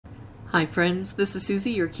Hi friends, this is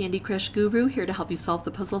Suzy, your Candy Crush guru, here to help you solve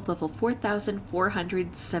the puzzle of level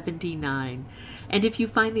 4479. And if you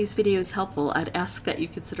find these videos helpful, I'd ask that you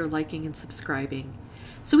consider liking and subscribing.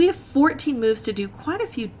 So we have 14 moves to do quite a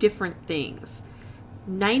few different things.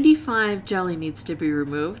 95 jelly needs to be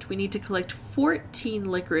removed. We need to collect 14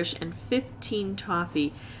 licorice and 15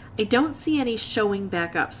 toffee. I don't see any showing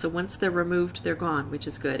back up, so once they're removed, they're gone, which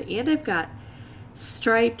is good. And I've got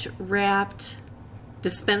striped, wrapped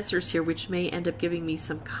dispensers here, which may end up giving me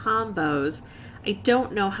some combos. I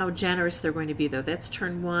don't know how generous they're going to be, though. That's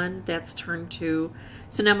turn 1, that's turn 2.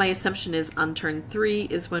 So now my assumption is on turn 3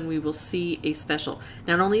 is when we will see a special.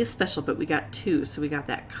 Not only a special, but we got 2, so we got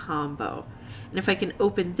that combo. And if I can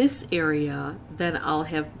open this area, then I'll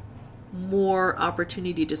have more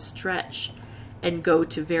opportunity to stretch and go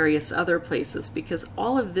to various other places, because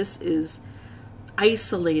all of this is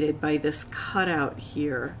isolated by this cutout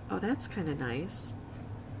here. Oh, that's kind of nice.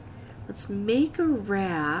 Let's make a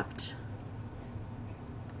wrapped.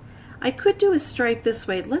 I could do a stripe this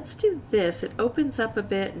way. Let's do this. It opens up a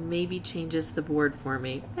bit and maybe changes the board for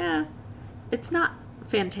me. Yeah, it's not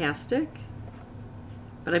fantastic,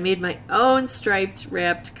 but I made my own striped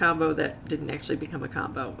wrapped combo that didn't actually become a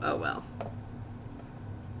combo. Oh well.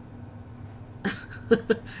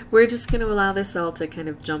 We're just going to allow this all to kind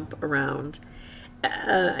of jump around.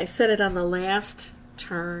 I said it on the last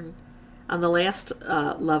turn, on the last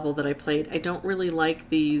level that I played. I don't really like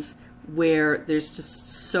these where there's just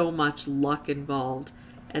so much luck involved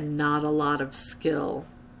and not a lot of skill.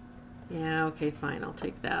 Yeah, okay, fine, I'll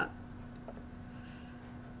take that.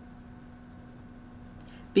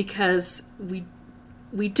 Because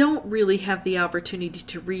we don't really have the opportunity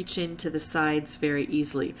to reach into the sides very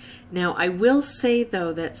easily. Now, I will say,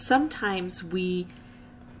 though, that sometimes we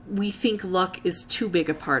think luck is too big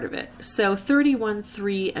a part of it. So 31,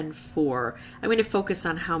 3, and 4. I'm going to focus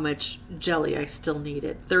on how much jelly I still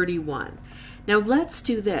needed. 31. Now let's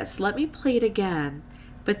do this. Let me play it again.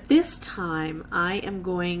 But this time I am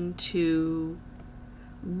going to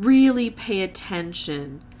really pay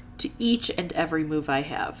attention to each and every move I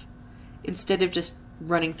have, instead of just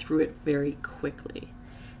running through it very quickly.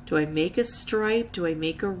 Do I make a stripe? Do I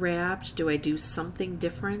make a wrapped? Do I do something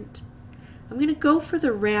different? I'm going to go for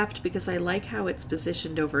the wrapped because I like how it's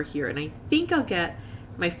positioned over here, and I think I'll get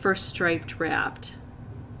my first striped wrapped.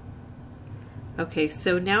 Okay,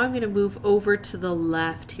 so now I'm going to move over to the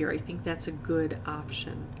left here. I think that's a good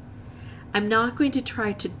option. I'm not going to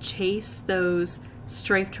try to chase those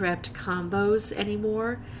striped wrapped combos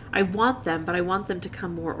anymore. I want them, but I want them to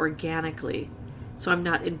come more organically, so I'm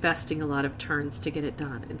not investing a lot of turns to get it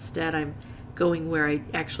done. Instead, I'm going where I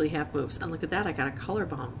actually have moves. And look at that, I got a color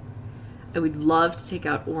bomb. I would love to take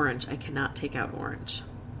out orange. I cannot take out orange.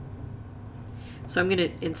 So I'm going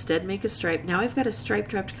to instead make a stripe. Now I've got a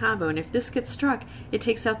striped wrapped combo, and if this gets struck, it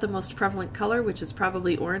takes out the most prevalent color, which is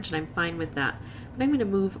probably orange, and I'm fine with that. But I'm going to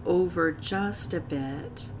move over just a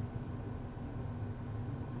bit.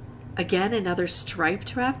 Again, another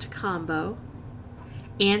striped wrapped combo,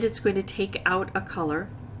 and it's going to take out a color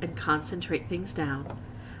and concentrate things down.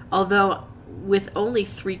 Although with only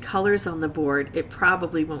 3 colors on the board, it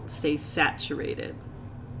probably won't stay saturated.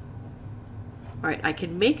 All right, I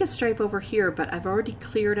can make a stripe over here, but I've already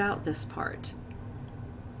cleared out this part.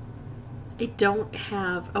 I don't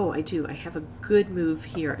have, oh, I do. I have a good move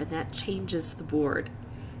here, and that changes the board.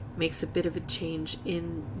 Makes a bit of a change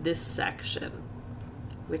in this section,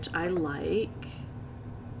 which I like.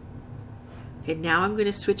 Okay, now I'm going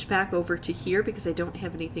to switch back over to here because I don't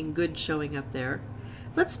have anything good showing up there.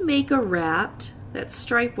 Let's make a wrapped. That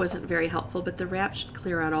stripe wasn't very helpful, but the wrap should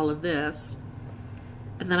clear out all of this.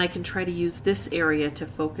 And then I can try to use this area to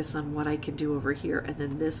focus on what I can do over here, and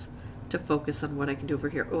then this to focus on what I can do over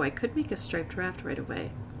here. Oh, I could make a striped wrapped right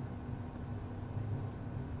away.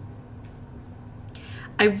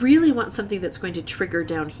 I really want something that's going to trigger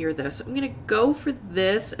down here, though, so I'm going to go for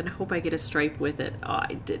this and hope I get a stripe with it. Oh,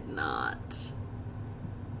 I did not.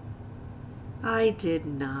 I did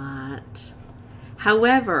not.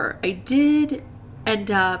 However, I did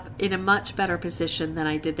end up in a much better position than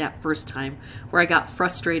I did that first time, where I got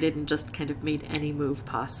frustrated and just kind of made any move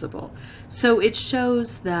possible. So it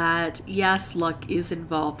shows that, yes, luck is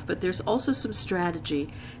involved, but there's also some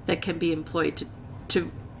strategy that can be employed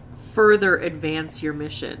to further advance your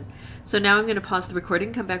mission. So now I'm going to pause the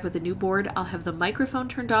recording, come back with a new board. I'll have the microphone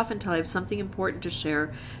turned off until I have something important to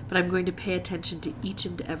share, but I'm going to pay attention to each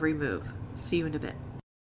and every move. See you in a bit.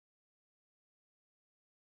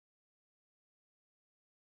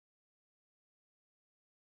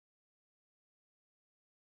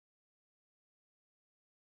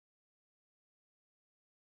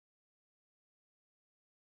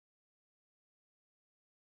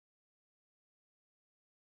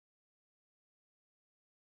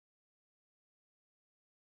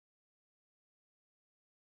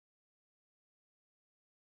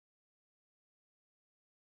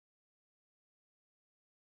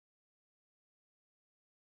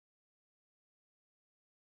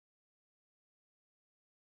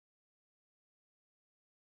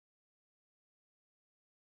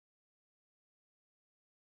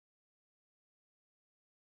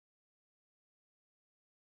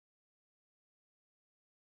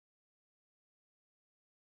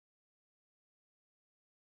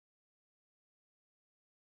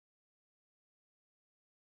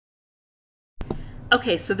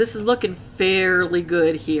 Okay, so this is looking fairly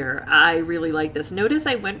good here. I really like this. Notice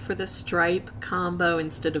I went for the stripe combo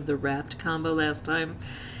instead of the wrapped combo last time.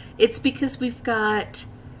 It's because we've got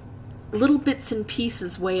little bits and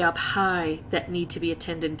pieces way up high that need to be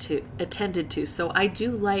attended to. So I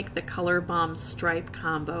do like the Color Bomb stripe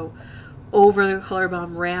combo over the Color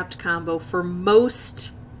Bomb wrapped combo for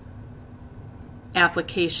most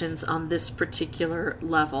applications on this particular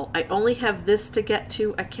level. I only have this to get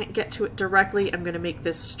to. I can't get to it directly. I'm going to make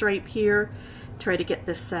this stripe here, try to get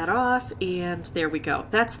this set off, and there we go.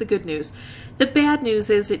 That's the good news. The bad news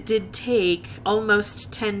is it did take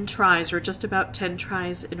almost 10 tries, or just about 10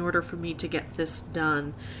 tries, in order for me to get this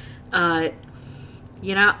done.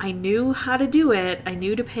 You know, I knew how to do it. I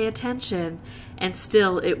knew to pay attention, and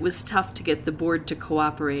still it was tough to get the board to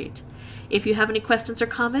cooperate. If you have any questions or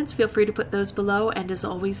comments, feel free to put those below, and as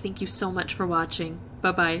always, thank you so much for watching.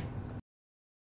 Bye-bye.